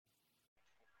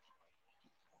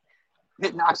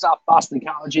Pitt knocks off Boston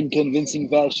College in convincing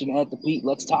fashion at the Pete.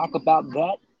 Let's talk about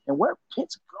that and where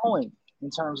Pitt's going in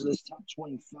terms of this top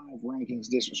 25 rankings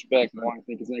disrespect. And I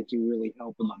think it's actually really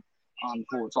helping them on the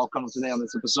court. It's all coming today on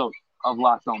this episode of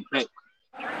Locked On Pitt.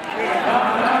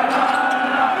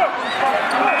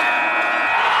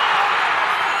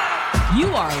 You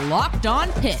are Locked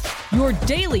On Pitt, your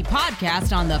daily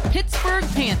podcast on the Pittsburgh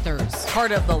Panthers,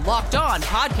 part of the Locked On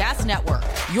Podcast Network,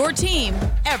 your team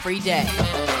every day.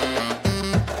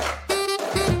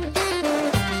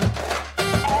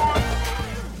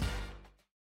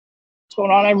 What's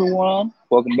going on, everyone?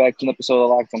 Welcome back to an episode of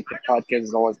the Locked On Pitt podcast.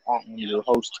 As always, I am your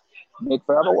host, Nick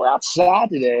Farrell. We're outside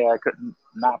today. I couldn't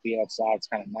not be outside. It's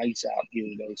kind of nice out here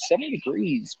today. 70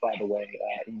 degrees, by the way,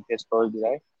 in Pittsburgh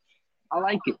today. I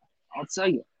like it. I'll tell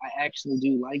you, I actually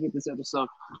do like it. This episode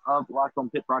of Locked On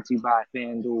Pitt brought to you by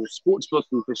FanDuel Sportsbook,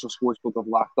 the official sportsbook of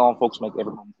Locked On. Folks, make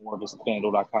every moment more. Visit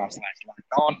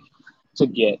FanDuel.com/LockedOn to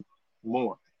get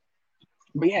more.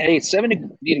 But yeah, hey, it's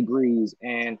 70 degrees,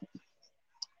 and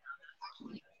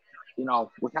you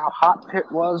know, with how hot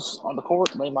Pitt was on the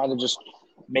court, they might have just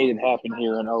made it happen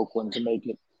here in Oakland to make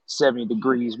it 70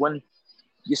 degrees. When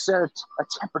you set a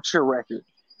temperature record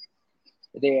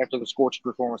the day after the scorching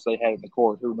performance they had in the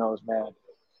court, who knows, man?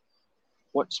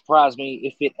 What surprised me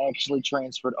if it actually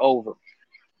transferred over.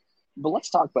 But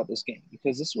let's talk about this game,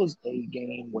 because this was a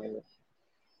game where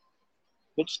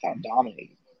Pitt just kind of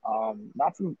dominated.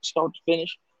 Not from start to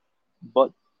finish,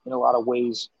 but in a lot of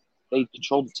ways, they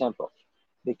controlled the tempo.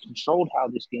 They controlled how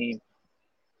this game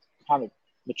kind of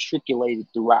matriculated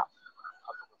throughout.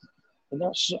 And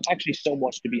there's actually so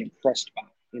much to be impressed by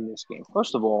in this game.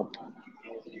 First of all,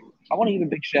 I want to give a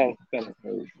big shout out to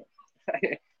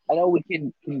Federer. I know we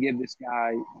can give this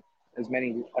guy as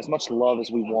much love as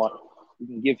we want. We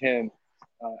can give him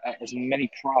as many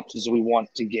props as we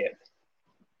want to give.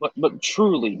 But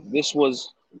truly, this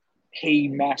was a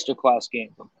masterclass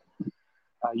game from him.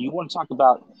 You want to talk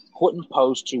about Quentin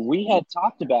Post, who we had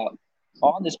talked about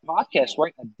on this podcast,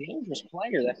 right? A dangerous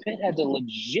player that Pitt had to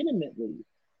legitimately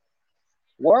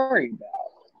worry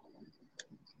about.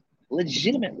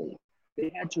 Legitimately,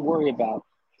 they had to worry about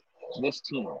this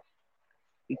team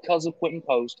because of Quentin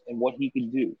Post and what he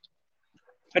could do.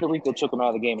 Federico took him out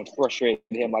of the game and frustrated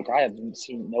him like I haven't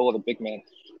seen no other big man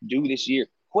do this year.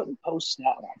 Quentin Post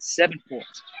snapped on 7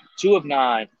 points, 2 of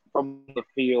 9 from the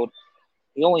field.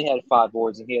 He only had 5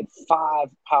 boards, and he had 5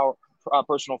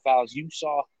 personal fouls. You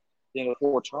saw,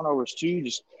 4 turnovers too.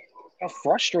 Just how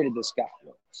frustrated this guy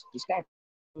was. This guy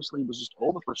obviously was just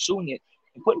over pursuing it,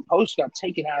 and Quentin Post got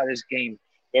taken out of this game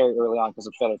very early on because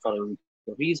of Federico.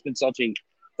 He's been such a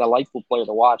delightful player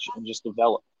to watch and just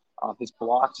develop. His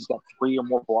blocks, he's got 3 or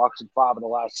more blocks in 5 of the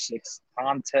last 6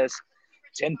 contests.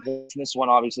 10 points in this one,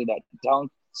 obviously, that dunk.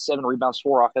 7 rebounds,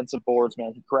 4 offensive boards,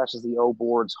 man. He crashes the O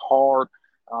boards hard.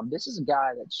 This is a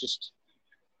guy that's just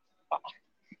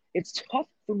it's tough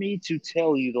for me to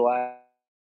tell you the last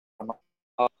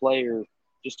a player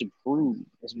just improved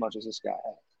as much as this guy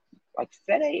has. Like,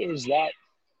 Fede is that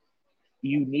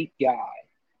unique guy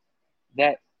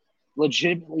that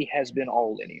legitimately has been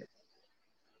all linear.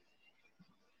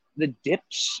 The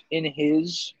dips in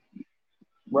his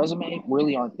resume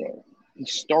really aren't there. He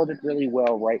started really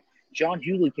well, right? John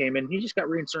Hewley came in, he just got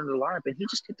reinserted in the lineup, and he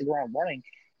just hit the ground running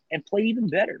and played even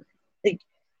better. Like,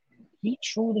 he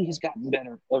truly has gotten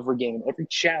better every game, every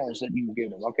challenge that you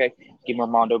give him. Okay, give him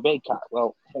Armando Bacot.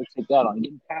 Well, he'll take that on.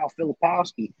 Give him Kyle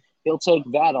Filipowski. He'll take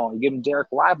that on. Give him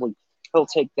Derek Lively. He'll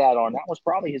take that on. That was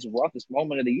probably his roughest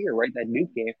moment of the year, right? That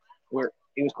Duke game where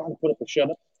he was trying to put up a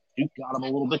shut-up. Duke got him a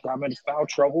little bit, got him into foul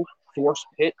trouble, forced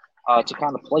Pitt to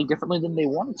kind of play differently than they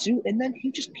wanted to, and then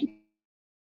he just came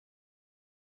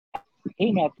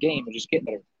out the game and just get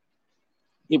better.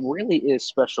 It really is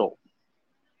special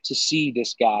to see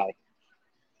this guy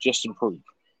just improve.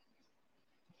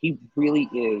 He really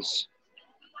is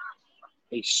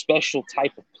a special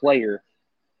type of player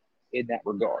in that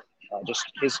regard.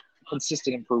 Just his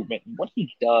consistent improvement and what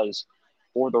he does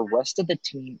for the rest of the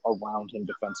team around him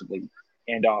defensively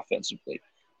and offensively.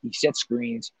 He sets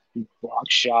screens, he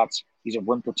blocks shots, he's a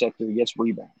rim protector, he gets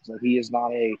rebounds. Like, he's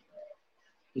not a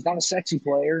sexy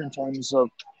player in terms of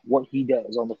what he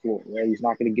does on the floor, right? He's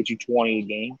not going to get you 20 a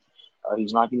game.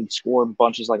 He's not going to score in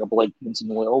bunches like a Blake Pinson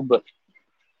will, but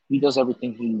he does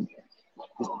everything he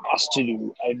is asked to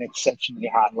do at an exceptionally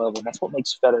high level. And that's what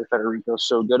makes Federico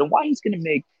so good, and why he's going to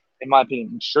make, in my opinion,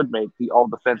 he should make the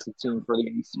all-defensive team for the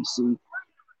ACC.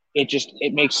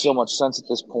 It makes so much sense at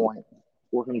this point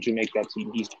for him to make that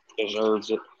team. He deserves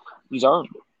it. He's earned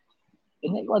it.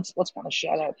 And then let's kind of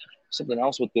shout out something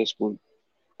else with this group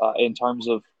in terms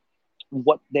of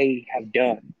what they have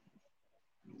done.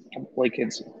 Blake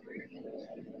Hinson.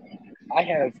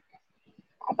 I'm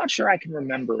not sure I can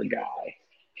remember a guy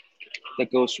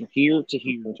that goes from here to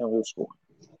here in terms of scoring.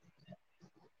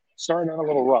 Started out a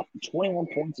little rough, 21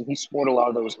 points, and he scored a lot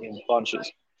of those in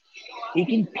bunches. He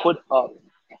can put up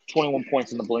 21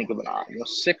 points in the blink of an eye.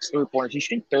 6 3-pointers. He's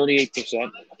shooting 38%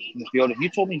 from the field. If you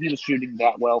told me he was shooting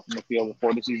that well from the field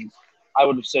before the season, I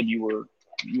would have said you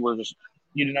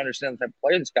didn't understand the type of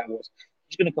player this guy was.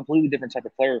 He's been a completely different type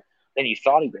of player than you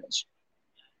thought he was.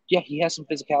 Yeah, he has some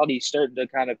physicality. He's starting to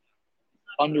kind of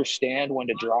understand when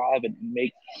to drive and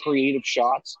make creative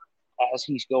shots as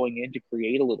he's going in to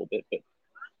create a little bit. But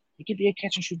he could be a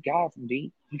catch-and-shoot guy from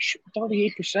deep. He shoots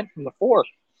 38% from the 4.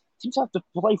 Teams have to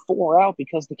play 4 out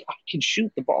because the guy can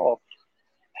shoot the ball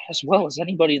as well as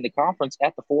anybody in the conference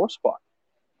at the 4 spot.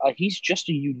 He's just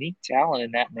a unique talent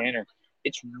in that manner.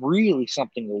 It's really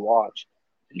something to watch.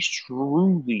 He's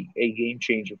truly a game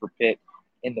changer for Pitt.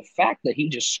 And the fact that he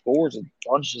just scores in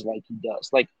bunches like he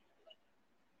does. Like,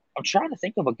 I'm trying to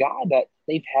think of a guy that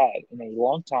they've had in a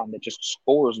long time that just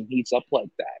scores and heats up like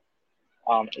that.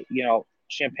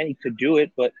 Champagne could do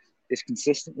it, but it's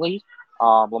consistently.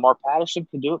 Lamar Patterson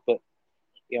could do it, but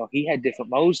he had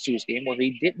different modes to his game where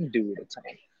he didn't do it a ton.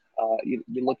 You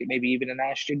look at maybe even an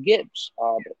Ashton Gibbs,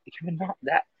 but even not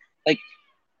that. Like,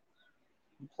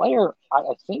 the player I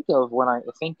think of when I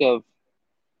think of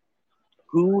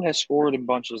who has scored in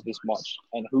bunches this much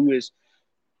and who is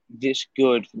this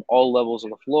good from all levels of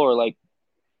the floor, like,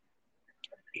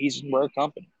 he's in rare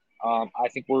company. I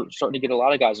think we're starting to get a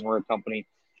lot of guys in rare company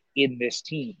in this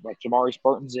team. Like, Jamari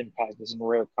Burton's impact is in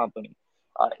rare company.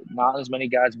 Not as many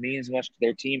guys mean as much to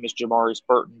their team as Jamari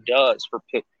Burton does for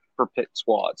Pitt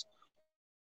squads.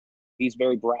 He's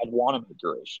very Brad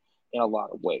Wanamaker-ish in a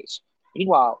lot of ways.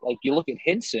 Meanwhile, like, you look at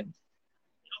Hinson,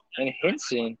 and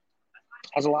Hinson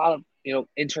has a lot of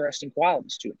interesting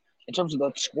qualities to him. In terms of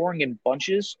the scoring in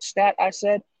bunches stat I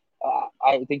said,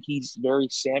 I think he's very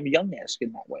Sam Young-esque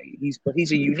in that way. He's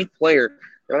a unique player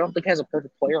that I don't think has a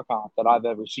perfect player comp that I've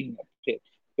ever seen at Pitt.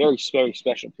 Very, very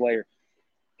special player.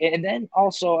 And then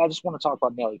also, I just want to talk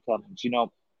about Nelly Cummings.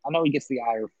 I know he gets the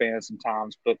ire of fans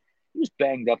sometimes, but he was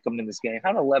banged up coming in this game.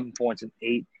 Had 11 points and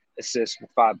 8 assists with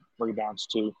 5 rebounds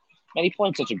too. And he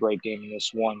played such a great game in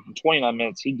this one. In 29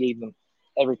 minutes, he gave them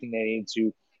everything they needed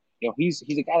to. He's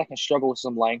a guy that can struggle with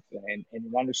some length and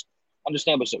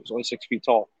understandably so. He's only 6 feet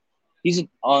tall. He's an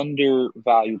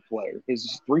undervalued player.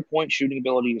 His 3-point shooting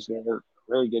ability is very,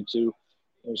 very good too.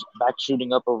 He's back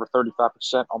shooting up over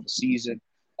 35% on the season.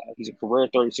 He's a career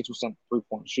 36%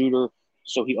 3-point shooter,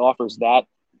 so he offers that.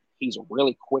 He's a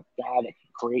really quick guy that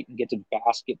can create and get to the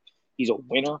basket. He's a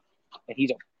winner, and he's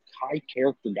a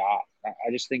high-character guy. I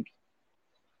just think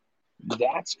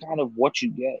that's kind of what you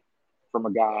get from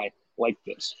a guy like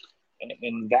this.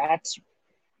 And that's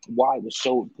why it was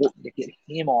so important to get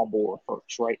him on board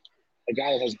first, right? A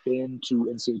guy that has been to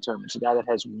NCAA tournaments, a guy that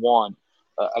has won,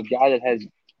 a guy that has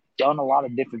done a lot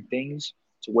of different things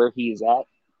to where he is at.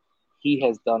 He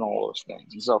has done all those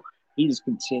things. And so he just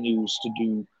continues to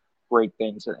do great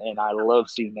things. And I love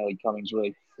seeing Nelly Cummings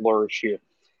really flourish here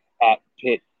at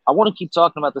Pitt. I want to keep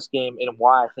talking about this game and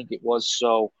why I think it was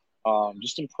so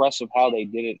just impressive how they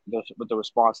did it with the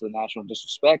response to the national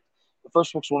disrespect. But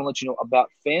first, folks, I want to let you know about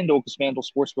FanDuel, because FanDuel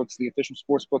Sportsbook is the official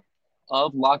sportsbook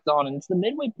of Locked On, and it's the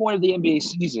midway point of the NBA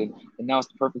season, and now it's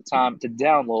the perfect time to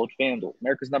download FanDuel,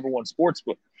 America's #1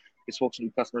 sportsbook. Because folks, new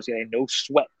customers get a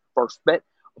no-sweat first bet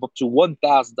of up to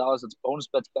 $1,000. That's bonus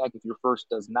bets back if your first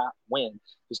does not win.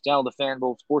 Just download the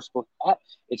FanDuel Sportsbook app.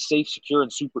 It's safe, secure,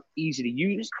 and super easy to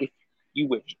use if you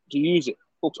wish to use it.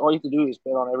 Folks, all you have to do is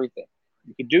bet on everything.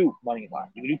 You can do money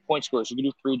line. You can do point scores. You can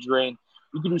do free drain.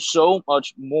 You can do so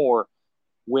much more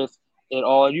with it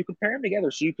all. And you can pair them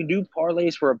together. So you can do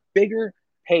parlays for a bigger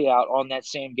payout on that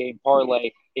same game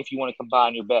parlay if you want to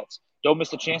combine your bets. Don't miss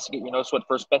the chance to get your no-sweat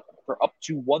first bet for up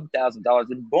to $1,000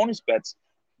 in bonus bets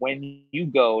when you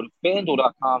go to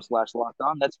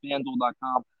FanDuel.com/LockedOn. That's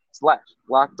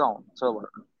FanDuel.com/LockedOn to learn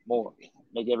more.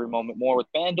 Make every moment more with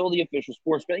FanDuel, the official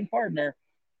sports betting partner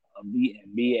of the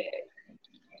NBA.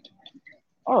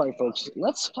 All right, folks,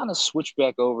 let's kind of switch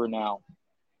back over now.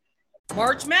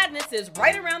 March Madness is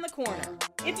right around the corner.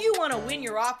 If you want to win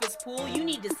your office pool, you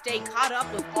need to stay caught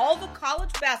up with all the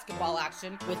college basketball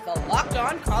action with the Locked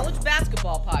On College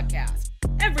Basketball Podcast.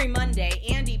 Every Monday,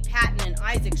 Andy Patton and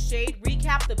Isaac Shade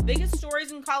recap the biggest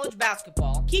stories in college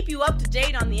basketball, keep you up to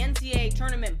date on the NCAA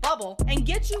tournament bubble, and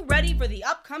get you ready for the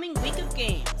upcoming week of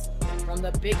games. From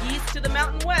the Big East to the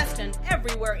Mountain West and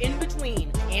everywhere in between,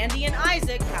 Andy and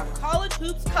Isaac have college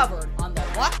hoops covered on the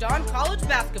Locked On College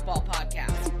Basketball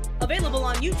Podcast. Available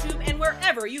on YouTube and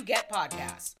wherever you get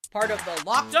podcasts. Part of the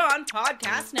Locked On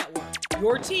Podcast Network.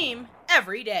 Your team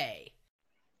every day.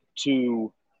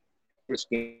 To this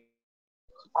game,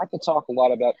 I could talk a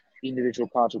lot about individual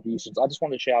contributions. I just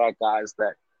want to shout out guys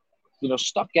that,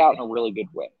 stuck out in a really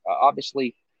good way.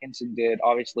 Obviously, Hinson did.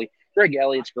 Obviously, Greg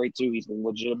Elliott's great too. He's a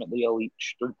legitimately elite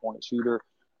three-point shooter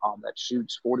that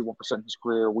shoots 41% of his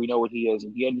career. We know what he is,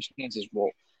 and he understands his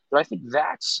role. But I think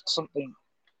that's something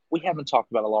we haven't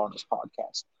talked about a lot on this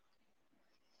podcast.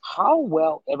 How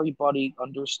well everybody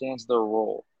understands their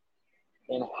role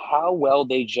and how well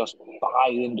they just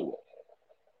buy into it.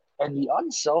 And the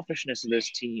unselfishness of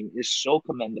this team is so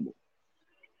commendable.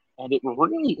 And it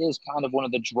really is kind of one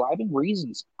of the driving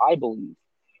reasons, I believe,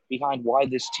 behind why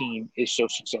this team is so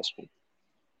successful.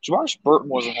 Jamarius Burton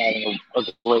wasn't having a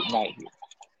great night here.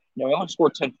 He only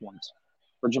scored 10 points.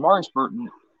 For Jamarius Burton,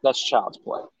 that's child's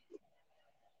play.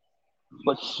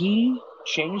 But he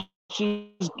changed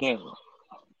his game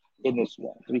in this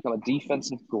one to become a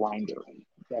defensive grinder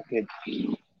that could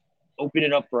open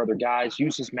it up for other guys,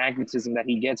 use his magnetism that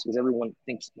he gets because everyone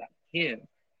thinks that him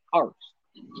hurts.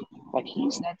 Like,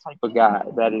 he's that type of guy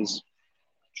that is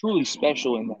truly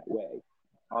special in that way.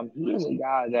 He is a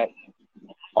guy that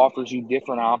offers you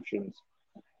different options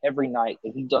every night,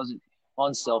 and he does it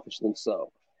unselfishly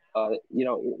so.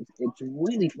 It's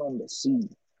really fun to see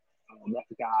that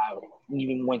guy,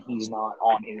 even when he's not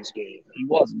on his game. He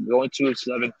wasn't going 2 of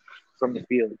 7 from the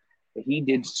field, but he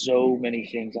did so many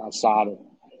things outside of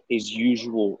his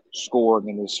usual scoring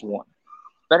in this one.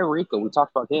 Federico, we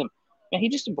talked about him. Man, he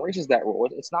just embraces that role.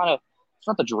 It's not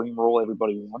the dream role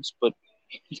everybody wants, but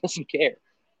he doesn't care.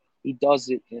 He does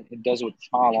it and does it with a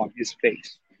smile on his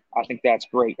face. I think that's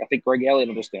great. I think Greg Elliott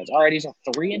understands. All right, he's a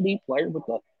 3-and-D player with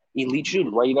the elite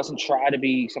shooter, right? He doesn't try to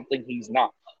be something he's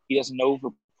not. He doesn't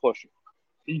over-push it.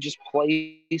 He just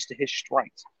plays to his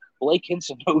strengths. Blake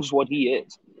Hinson knows what he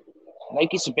is.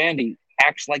 Nike Sabandi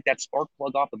acts like that spark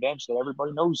plug off the bench that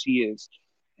everybody knows he is.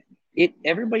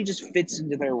 Everybody just fits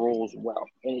into their roles well,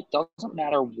 and it doesn't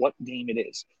matter what game it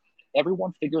is.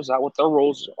 Everyone figures out what their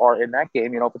roles are in that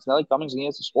game. If it's Nelly Cummings and he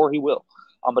has to score, he will.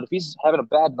 But if he's having a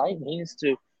bad night and he needs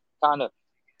to kind of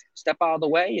step out of the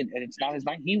way and it's not his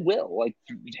night, he will. Like,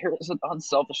 there is an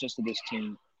unselfishness to this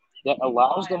team that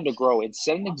allows them to grow and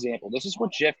set an example. This is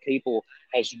what Jeff Capel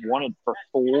has wanted for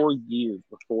 4 years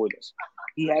before this.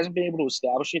 He hasn't been able to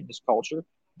establish it in this culture.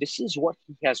 This is what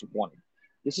he has wanted.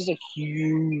 This is a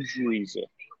huge reason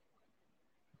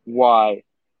why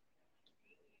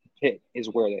Pitt is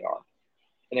where they are.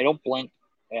 And they don't blink,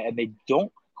 and they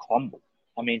don't crumble.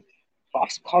 I mean,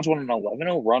 Boston College won an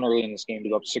 11-0 run early in this game to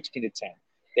go up 16-10.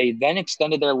 They then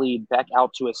extended their lead back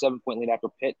out to a 7-point lead after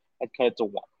Pitt had cut it to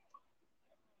 1.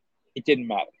 It didn't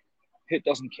matter. Pitt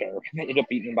doesn't care. They ended up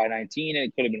beating them by 19, and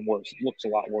it could have been worse. It looks a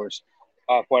lot worse,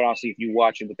 quite honestly, if you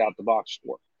watch it without the box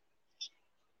score.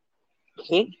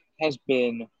 Pitt has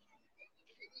been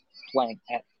playing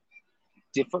at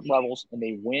different levels, and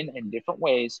they win in different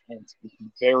ways, and it's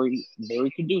very, very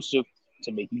conducive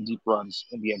to making deep runs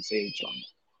in the NCAA tournament.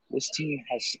 This team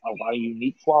has a lot of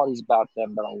unique qualities about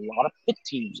them that a lot of Pitt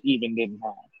teams even didn't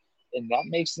have, and that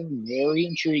makes them very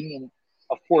intriguing. And,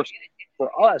 of course, for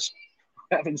us,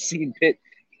 having seen Pitt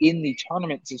in the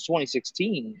tournament since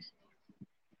 2016,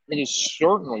 it is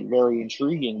certainly very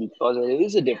intriguing because it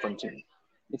is a different team.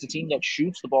 It's a team that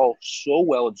shoots the ball so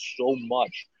well and so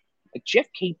much. Like, Jeff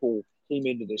Capel came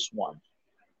into this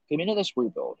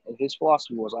rebuild, and his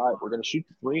philosophy was, all right, we're going to shoot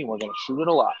the three, and we're going to shoot it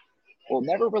a lot. Well, it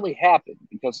never really happened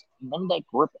because none of that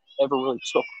grip ever really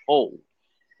took hold.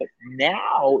 But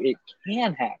now it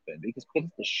can happen because Pitt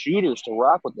has the shooters to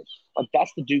rock with it. Like,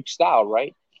 that's the Duke style,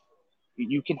 right?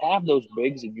 You can have those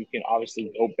bigs, and you can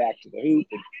obviously go back to the hoop,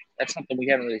 and that's something we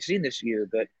haven't really seen this year.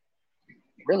 But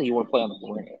really, you want to play on the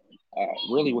perimeter.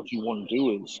 Really, what you want to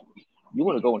do is you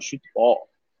want to go and shoot the ball,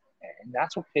 and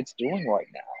that's what Pitt's doing right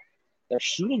now. They're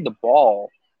shooting the ball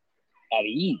at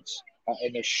ease,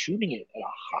 and they're shooting it at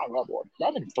a high level.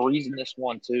 11 threes in this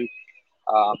one too.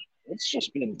 It's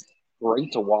just been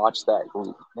great to watch that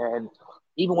group, and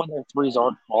even when their threes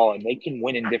aren't falling, they can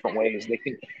win in different ways. They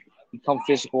can become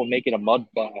physical and make it a mud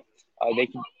bath.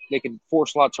 They can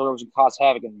force a lot of turnovers and cause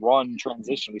havoc and run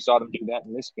transition. We saw them do that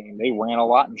in this game. They ran a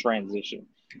lot in transition.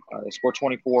 They scored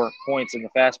 24 points in the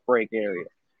fast break area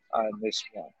in this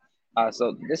one.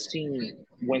 So this team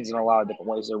wins in a lot of different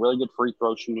ways. They're a really good free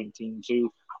throw shooting team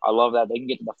too. I love that. They can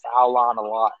get to the foul line a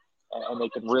lot, and they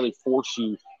can really force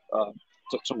you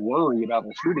to worry about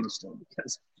their shooting still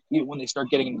because when they start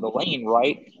getting into the lane,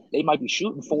 right, they might be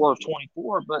shooting 4 of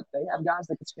 24, but they have guys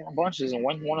that can score bunches, and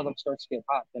when one of them starts to get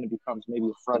hot, then it becomes maybe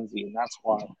a frenzy, and that's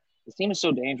why This team is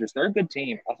so dangerous. They're a good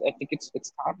team. I think it's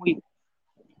time we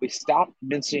stop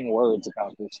mincing words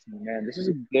about this team, man. This is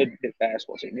a good Pitt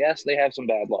basketball team. Yes, they have some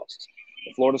bad losses.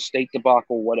 The Florida State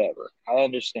debacle, whatever. I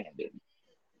understand it.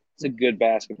 It's a good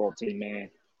basketball team, man.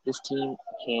 This team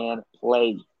can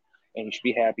play, and you should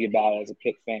be happy about it as a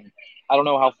Pitt fan. I don't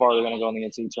know how far they're going to go in the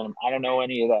NCAA tournament. I don't know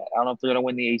any of that. I don't know if they're going to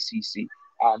win the ACC.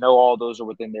 I know all those are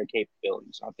within their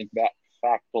capabilities. I think that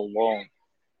fact alone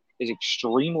is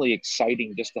extremely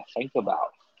exciting just to think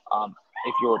about.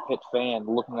 If you're a Pitt fan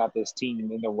looking at this team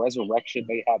and the resurrection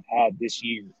they have had this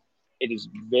year, it is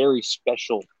very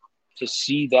special to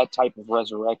see that type of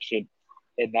resurrection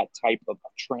and that type of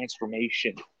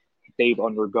transformation they've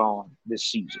undergone this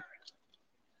season.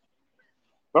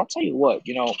 But I'll tell you what,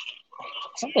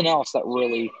 something else that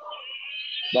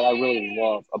I really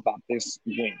love about this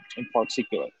win in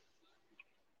particular.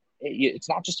 It's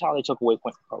not just how they took away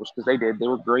Quentin Post, because they did. They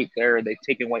were great there. They've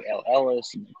taken away El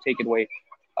Ellis and taken away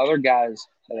other guys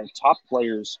that are top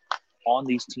players on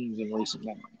these teams in recent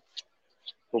memory.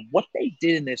 But what they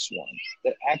did in this one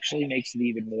that actually makes it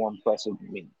even more impressive to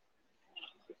me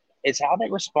is how they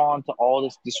respond to all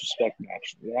this disrespect and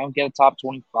action. They don't get a top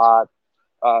 25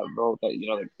 vote.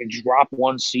 They drop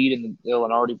one seed in the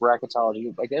Illinois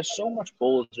bracketology. Like, there's so much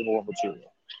bulletin board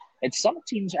material. And some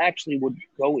teams actually would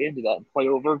go into that and play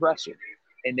over aggressive.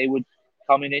 And they would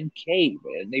come in and cave.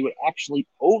 And they would actually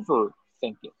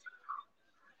overthink it.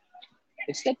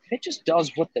 Instead, Pitt just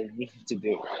does what they need to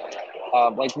do.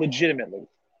 Legitimately.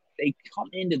 They come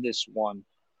into this one,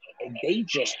 and they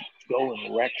just go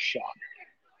and wreck shop.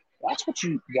 That's what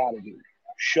you got to do.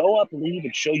 Show up, leave,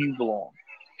 and show you belong.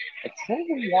 And prove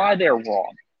them why they're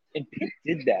wrong. And Pitt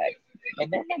did that.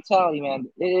 And their mentality, man,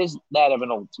 it is that of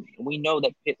an old team. And we know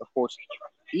that Pitt, of course,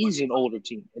 is an older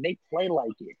team. And they play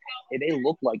like it. And they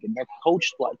look like it. And they're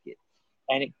coached like it.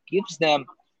 And it gives them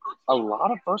a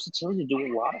lot of versatility to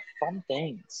do a lot of fun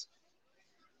things.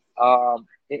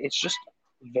 It's just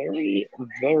very,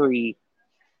 very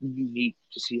unique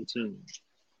to see a team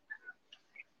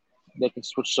that can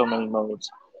switch so many modes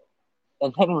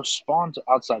and then respond to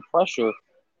outside pressure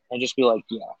and just be like,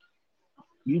 yeah,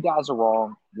 you guys are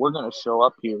wrong. We're going to show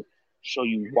up here, show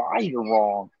you why you're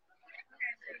wrong,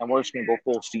 and we're just going to go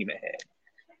full steam ahead.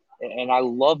 And I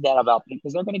love that about them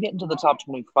because they're going to get into the top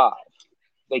 25 if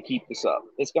they keep this up.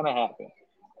 It's going to happen.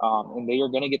 And they are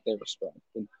going to get their respect.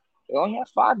 And they only have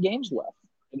 5 games left.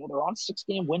 They're on a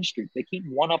 6-game win streak. They keep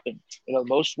one-upping,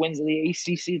 most wins of the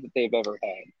ACC that they've ever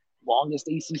had. Longest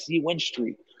ACC win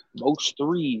streak, most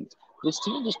threes. This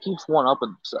team just keeps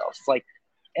one-upping themselves. It's like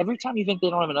every time you think they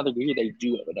don't have another year, they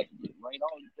do have another year, right?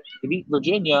 They beat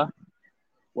Virginia.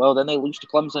 Well, then they lose to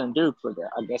Clemson and Duke. But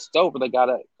I guess it's over. They got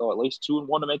to go at least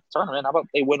 2-1 to make the tournament. How about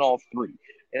they win all 3?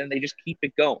 And then they just keep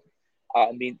it going.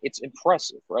 It's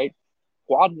impressive, right?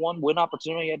 Quad 1 win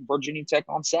opportunity at Virginia Tech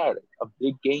on Saturday. A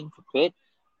big game for Pitt.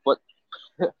 But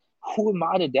who am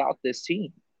I to doubt this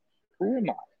team? Who am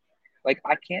I?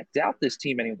 I can't doubt this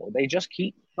team anymore. They just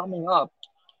keep coming up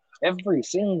every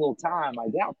single time I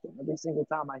doubt them. Every single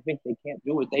time I think they can't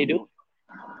do what they do.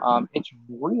 It's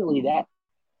really that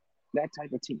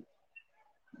type of team.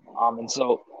 And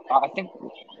so I think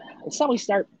it's time we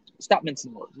stop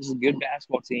mincing words. This is a good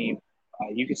basketball team.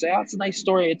 You could say, it's a nice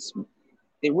story.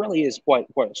 It really is quite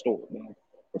a story, man.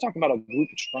 We're talking about a group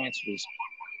of transfers.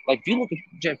 If you look at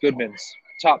Jeff Goodman's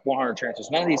top 100 transfers,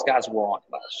 none of these guys were on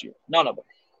last year. None of them.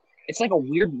 It's like a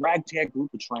weird ragtag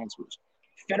group of transfers.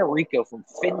 Federico from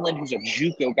Finland, who's a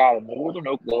JUCO guy in Northern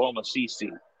Oklahoma CC.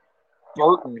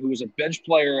 Burton, who was a bench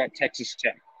player at Texas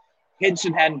Tech.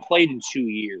 Hinson hadn't played in 2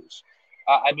 years.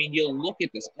 You'll look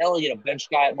at this. Elliott, a bench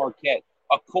guy at Marquette.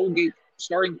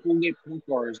 Starting Colgate point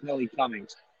guard is Nelly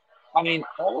Cummings.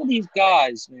 All of these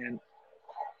guys, man,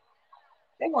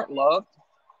 they weren't loved.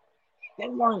 They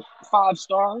weren't 5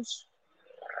 stars.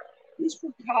 These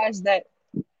were guys that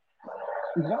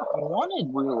wanted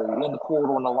really in the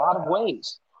portal in a lot of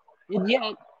ways. And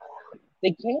yet,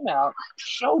 they came out,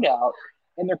 showed out,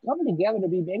 and they're coming together to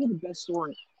be maybe the best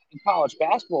story in college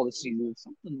basketball this season. It's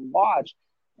something to watch.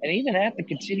 And even after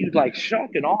continued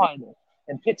shucking on,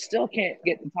 and Pitt still can't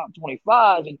get the top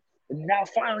 25, and now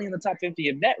finally in the top 50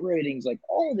 of net ratings,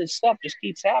 all of this stuff just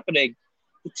keeps happening.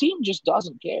 The team just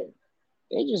doesn't care.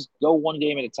 They just go one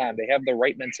game at a time. They have the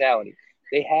right mentality.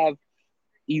 They have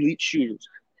elite shooters.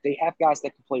 They have guys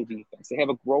that can play defense. They have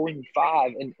a growing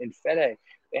 5 in Fede.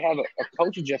 They have a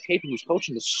coach in Jeff Capel who's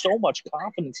coaching with so much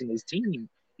confidence in his team.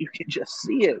 You can just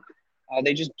see it.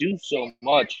 They just do so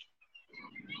much.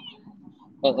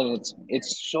 And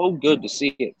it's so good to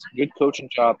see it. It's a good coaching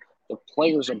job. The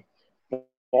players are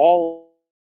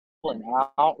balling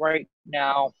out right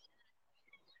now.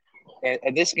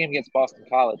 And this game against Boston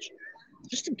College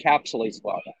just encapsulates a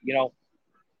lot of that.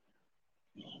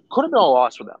 Could have been a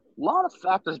loss for them. A lot of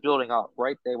factors building up,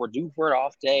 right? They were due for an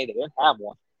off day. They didn't have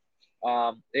one.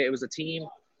 It was a team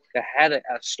that had a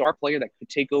star player that could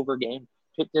take over a game.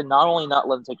 Pitt did not only not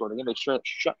let him take over the game, they sure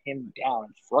shut him down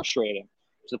and frustrate him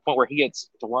to the point where he gets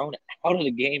thrown out of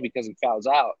the game because he fouls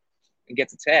out and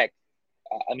gets attacked.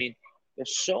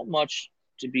 There's so much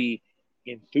to be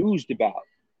enthused about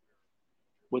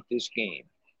with this game.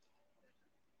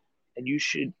 And you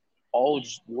should all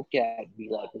just look at it and be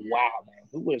like, wow, man,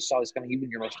 who would have saw this coming? Even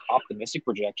your most optimistic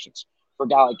projections for a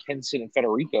guy like Henson and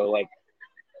Federico, like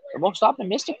the most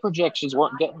optimistic projections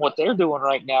weren't getting what they're doing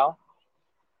right now.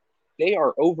 They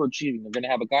are overachieving. They're going to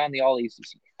have a guy on the All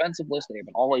ACC defensive list. They have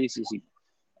an All ACC.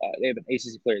 They have an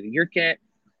ACC Player of the Year candidate.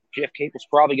 Jeff Capel's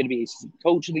probably going to be ACC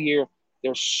Coach of the Year.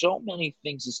 There's so many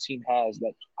things this team has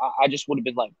that I just would have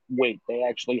been like, wait, they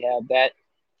actually have that.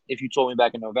 If you told me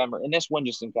back in November, and this win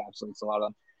just encapsulates a lot of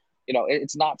them.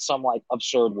 It's not some like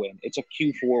absurd win. It's a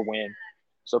Q4 win.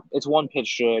 So it's one Pitt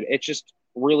should. It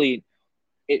really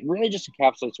just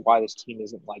encapsulates why this team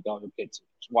isn't like other Pitt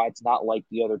teams, why it's not like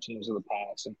the other teams of the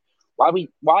past, and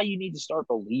why you need to start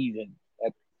believing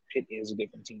that Pitt is a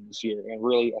different team this year. And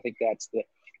really, I think that's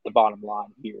the bottom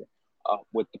line here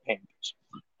with the Panthers.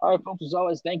 All right, folks, as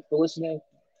always, thank you for listening.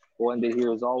 We'll end it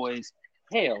here as always.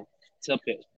 Hail to Pitt.